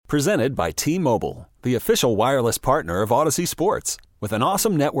Presented by T-Mobile, the official wireless partner of Odyssey Sports. With an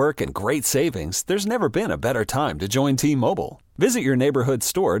awesome network and great savings, there's never been a better time to join T-Mobile. Visit your neighborhood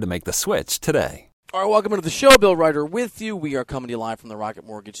store to make the switch today. All right, welcome into the show. Bill Ryder with you. We are coming to you live from the Rocket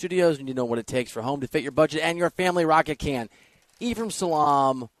Mortgage Studios, and you know what it takes for home to fit your budget and your family. Rocket can. Ephraim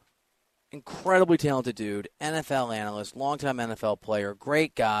Salaam, incredibly talented dude, NFL analyst, longtime NFL player,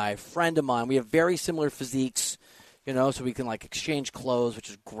 great guy, friend of mine. We have very similar physiques, you know, so we can, like, exchange clothes, which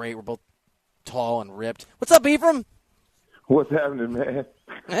is great. We're both tall and ripped. What's up, Ephraim? What's happening, man?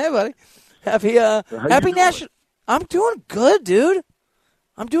 Hey, buddy. Happy National. I'm doing good, dude.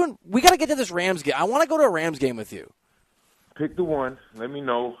 We got to get to this Rams game. I want to go to a Rams game with you. Pick the one. Let me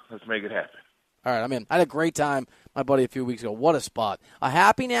know. Let's make it happen. All right, I'm in. I had a great time, my buddy, a few weeks ago. What a spot. A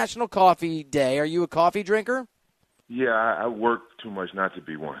happy National Coffee Day. Are you a coffee drinker? Yeah, I work too much not to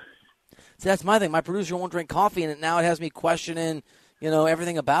be one. See, that's my thing. My producer won't drink coffee, and now it has me questioning, you know,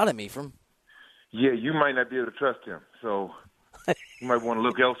 everything about him, Ephraim. Yeah, you might not be able to trust him, so you might want to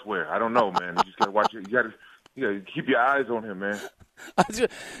look elsewhere. I don't know, man. You just got to watch it. You got to keep your eyes on him, man.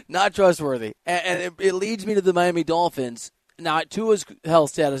 Not trustworthy. And it leads me to the Miami Dolphins. Now, Tua's health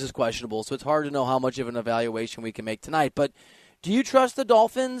status is questionable, so it's hard to know how much of an evaluation we can make tonight. But do you trust the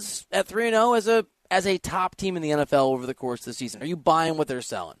Dolphins at 3-0 as a top team in the NFL over the course of the season? Are you buying what they're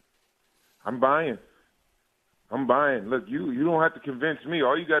selling? I'm buying. Look, you don't have to convince me.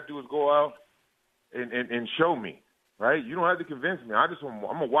 All you got to do is go out and show me, right? You don't have to convince me. I'm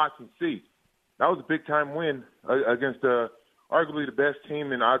going to watch and see. That was a big-time win against arguably the best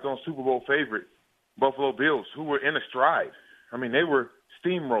team and odds-on Super Bowl favorite, Buffalo Bills, who were in a stride. I mean, they were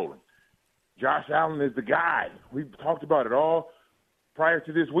steamrolling. Josh Allen is the guy. We talked about it all prior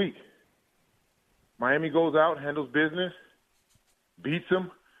to this week. Miami goes out, handles business, beats them.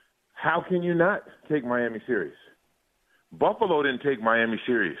 How can you not take Miami serious? Buffalo didn't take Miami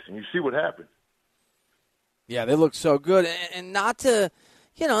serious, and you see what happened. Yeah, they look so good. And not to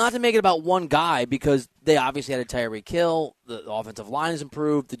make it about one guy, because they obviously had a Tyreek Hill. The offensive line has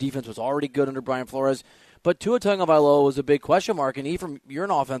improved. The defense was already good under Brian Flores. But Tua Tagovailoa was a big question mark. And Ephraim, you're an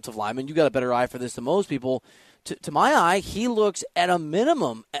offensive lineman. You got a better eye for this than most people. To my eye, he looks at a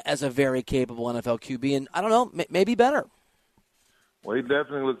minimum as a very capable NFL QB. And I don't know, maybe better. Well, he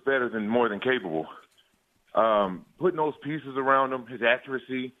definitely looks better than more than capable. Putting those pieces around him, his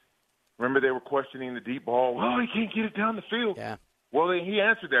accuracy. Remember, they were questioning the deep ball. Well, he can't get it down the field. Yeah. Well, he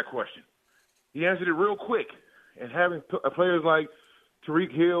answered that question. He answered it real quick. And having players like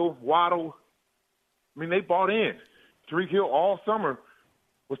Tyreek Hill, Waddle, I mean, they bought in. Tyreek Hill all summer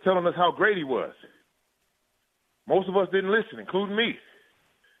was telling us how great he was. Most of us didn't listen, including me.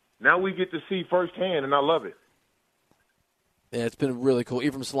 Now we get to see firsthand, and I love it. Yeah, it's been really cool.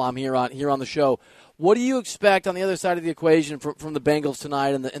 Ephraim Salaam here on the show. What do you expect on the other side of the equation from the Bengals tonight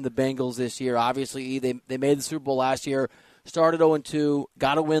and the Bengals this year? Obviously, they made the Super Bowl last year, started 0-2,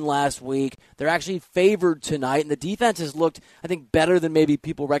 got a win last week. They're actually favored tonight, and the defense has looked, I think, better than maybe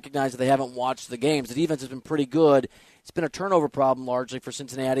people recognize that they haven't watched the games. The defense has been pretty good. It's been a turnover problem largely for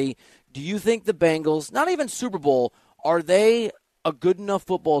Cincinnati. Do you think the Bengals, not even Super Bowl, are they a good enough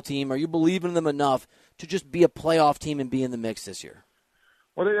football team? Are you believing in them enough to just be a playoff team and be in the mix this year?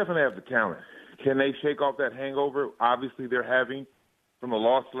 Well, they definitely have the talent. Can they shake off that hangover? Obviously, they're having from the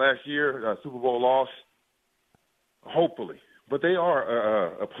loss last year, Super Bowl loss. Hopefully. But they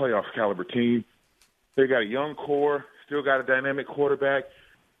are a playoff caliber team. They got a young core, still got a dynamic quarterback,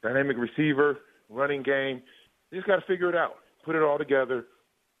 dynamic receiver, running game. They just got to figure it out, put it all together.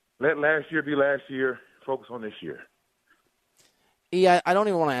 Let last year be last year. Focus on this year. Yeah, I don't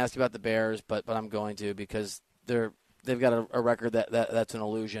even want to ask you about the Bears, but I'm going to, because they've got a record that's an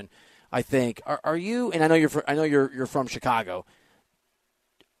illusion. I think. Are you? And I know you're from Chicago.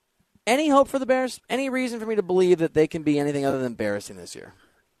 Any hope for the Bears? Any reason for me to believe that they can be anything other than embarrassing this year?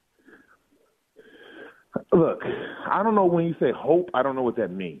 Look, I don't know when you say hope. I don't know what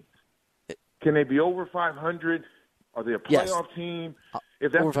that means. Can they be over 500? Are they a playoff team?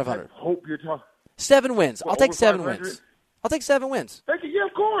 If that's over 500. Hope you're talking. 7 wins. I'll take 7 500? wins. I'll take 7 wins. Yeah,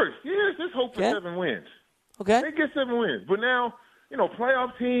 of course. Yes, there's hope for 7 wins. Okay. They get 7 wins. But now,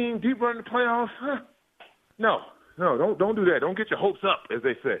 playoff team, deep run in the playoffs. No, don't do that. Don't get your hopes up, as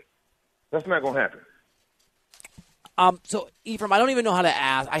they say. That's not going to happen. So, Ephraim, I don't even know how to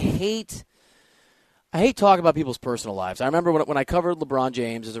ask. I hate talking about people's personal lives. I remember when I covered LeBron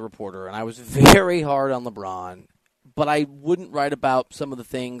James as a reporter, and I was very hard on LeBron, but I wouldn't write about some of the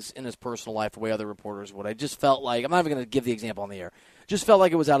things in his personal life the way other reporters would. I just felt like, I'm not even going to give the example on the air, just felt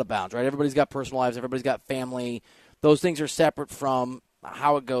like it was out of bounds, right? Everybody's got personal lives. Everybody's got family. Those things are separate from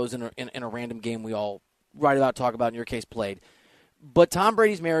how it goes in a random game we all write about, talk about, in your case, played. But Tom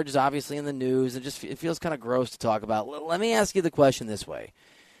Brady's marriage is obviously in the news. It feels kind of gross to talk about. Let me ask you the question this way.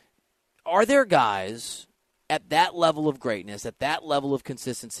 Are there guys at that level of greatness, at that level of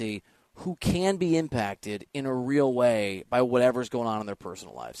consistency, who can be impacted in a real way by whatever's going on in their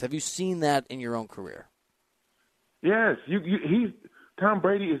personal lives? Have you seen that in your own career? Yes. Tom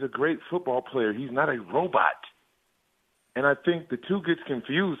Brady is a great football player. He's not a robot. And I think the two gets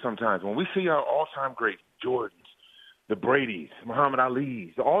confused sometimes. When we see our all-time greats, Jordans, the Bradys, Muhammad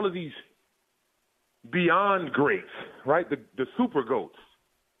Ali's, all of these beyond greats, right, the super GOATs,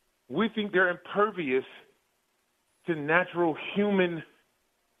 we think they're impervious to natural human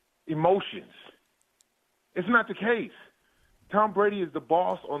emotions. It's not the case. Tom Brady is the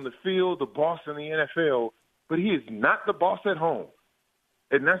boss on the field, the boss in the NFL, but he is not the boss at home.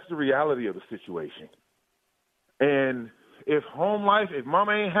 And that's the reality of the situation. And if home life, if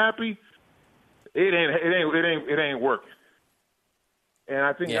mama ain't happy, it ain't working. And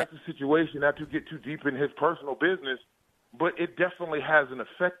I think that's a situation, not to get too deep in his personal business, but it definitely has an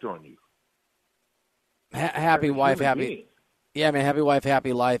effect on you. Happy wife, happy. Yeah, man, happy wife,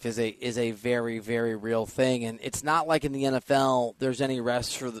 happy life is a very, very real thing, and it's not like in the NFL there's any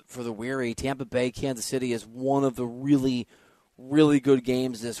rest for the weary. Tampa Bay, Kansas City is one of the really, really good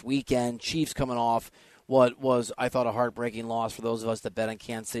games this weekend. Chiefs coming off what was, I thought, a heartbreaking loss for those of us that bet on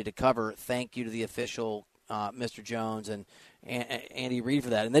Kansas City to cover. Thank you to the official, Mr. Jones and Andy Reid for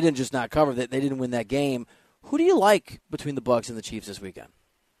that. And they didn't just not cover; they didn't win that game. Who do you like between the Bucs and the Chiefs this weekend?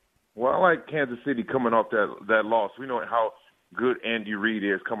 Well, I like Kansas City coming off that loss. We know how good Andy Reid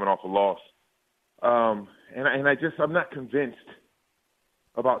is coming off a loss. I'm not convinced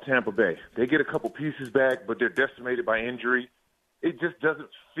about Tampa Bay. They get a couple pieces back, but they're decimated by injury. It just doesn't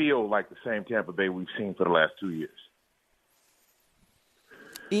feel like the same Tampa Bay we've seen for the last 2 years.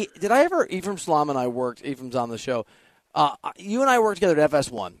 Did I ever, Ephraim Salaam and I worked, Ephraim's on the show, you and I worked together at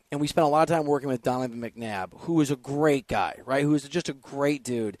FS1, and we spent a lot of time working with Donovan McNabb, who is a great guy, right, who is just a great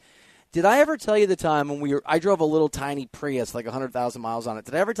dude. Did I ever tell you the time when I drove a little tiny Prius, like 100,000 miles on it.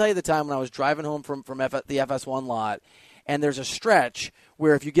 Did I ever tell you the time when I was driving home from the FS1 lot, and there's a stretch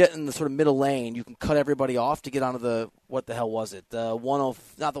where if you get in the sort of middle lane, you can cut everybody off to get onto the, what the hell was it? The 10,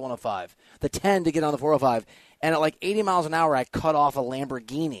 not the 105. The 10 to get on the 405. And at like 80 miles an hour, I cut off a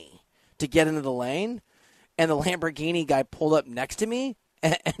Lamborghini to get into the lane, and the Lamborghini guy pulled up next to me,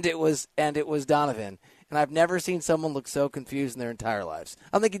 and it was Donovan. And I've never seen someone look so confused in their entire lives. I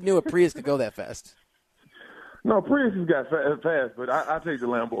don't think he knew a Prius could go that fast. No, Prius has got fast, but I take the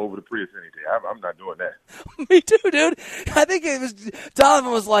Lambo over the Prius any day. I'm not doing that. Me too, dude. I think it was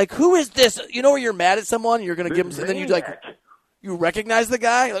Donovan was like, "Who is this?" You know, where you're mad at someone, you're going to give him, and then you recognize the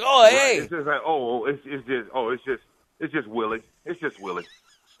guy. You're like, "Oh, hey!" It's just like, it's just Willie. It's just Willie.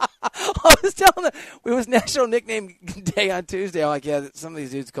 I was telling them it was National Nickname Day on Tuesday. I'm like, yeah, some of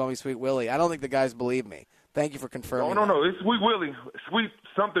these dudes call me Sweet Willie. I don't think the guys believe me. Thank you for confirming. No, it's Sweet Willie, Sweet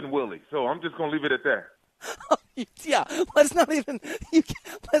something Willie. So I'm just gonna leave it at that. Yeah, let's not even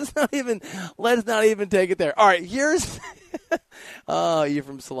take it there. All right, here's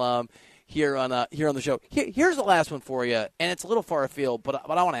Ephraim Salaam here on the show. Here's the last one for you, and it's a little far afield, but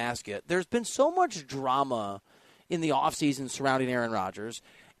I want to ask you. There's been so much drama in the offseason surrounding Aaron Rodgers,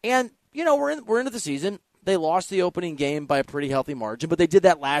 and you know we're into the season. They lost the opening game by a pretty healthy margin, but they did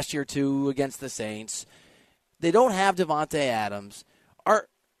that last year too against the Saints. They don't have Devontae Adams.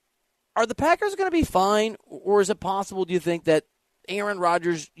 Are the Packers going to be fine, or is it possible, do you think, that Aaron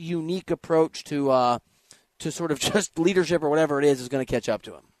Rodgers' unique approach to sort of just leadership or whatever it is going to catch up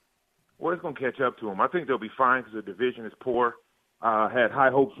to him? Well, it's going to catch up to him. I think they'll be fine because the division is poor. Had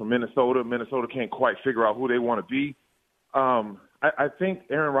high hopes for Minnesota. Minnesota can't quite figure out who they want to be. I think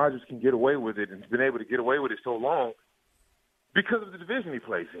Aaron Rodgers can get away with it, and he's been able to get away with it so long because of the division he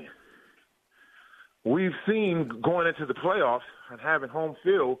plays in. We've seen going into the playoffs and having home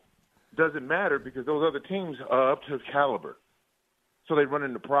field doesn't matter because those other teams are up to his caliber. So they run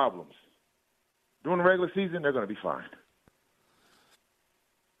into problems. During the regular season, they're going to be fine.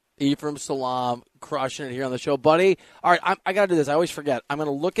 Ephraim Salaam crushing it here on the show. Buddy, all right, I got to do this. I always forget. I'm going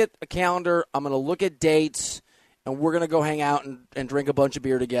to look at a calendar. I'm going to look at dates, and we're going to go hang out and drink a bunch of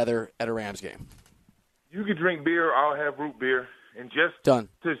beer together at a Rams game. You can drink beer. I'll have root beer. And just done.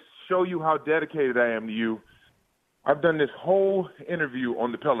 To show you how dedicated I am to you, I've done this whole interview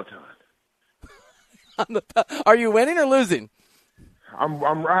on the Peloton. Are you winning or losing? I'm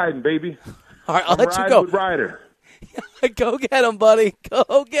riding, baby. All right, I'll let you go. With Ryder. Go get him, buddy.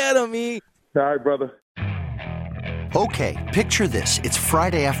 Go get him, E. All right, brother. Okay, picture this. It's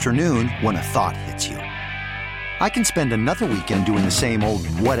Friday afternoon when a thought hits you. I can spend another weekend doing the same old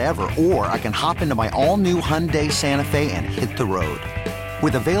whatever, or I can hop into my all-new Hyundai Santa Fe and hit the road.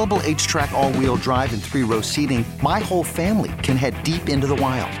 With available H-Track all-wheel drive and 3-row seating, my whole family can head deep into the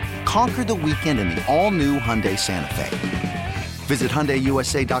wild. Conquer the weekend in the all-new Hyundai Santa Fe. Visit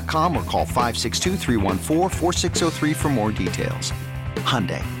HyundaiUSA.com or call 562-314-4603 for more details.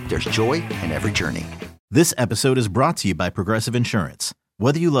 Hyundai, there's joy in every journey. This episode is brought to you by Progressive Insurance.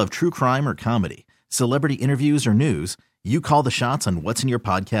 Whether you love true crime or comedy, celebrity interviews or news, you call the shots on what's in your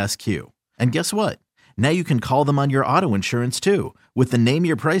podcast queue. And guess what? Now you can call them on your auto insurance too with the Name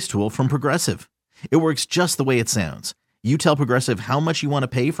Your Price tool from Progressive. It works just the way it sounds. You tell Progressive how much you want to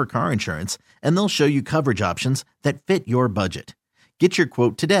pay for car insurance, and they'll show you coverage options that fit your budget. Get your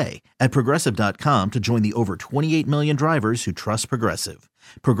quote today at Progressive.com to join the over 28 million drivers who trust Progressive.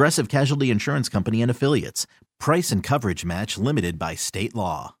 Progressive Casualty Insurance Company and Affiliates. Price and coverage match limited by state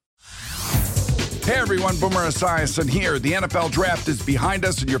law. Hey everyone, Boomer Esiason here. The NFL Draft is behind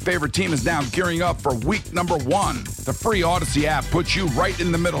us and your favorite team is now gearing up for week number 1. The free Odyssey app puts you right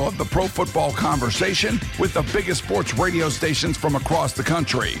in the middle of the pro football conversation with the biggest sports radio stations from across the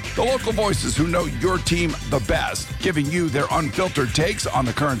country. The local voices who know your team the best, giving you their unfiltered takes on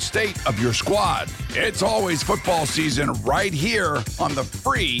the current state of your squad. It's always football season right here on the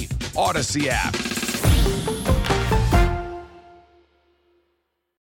free Odyssey app.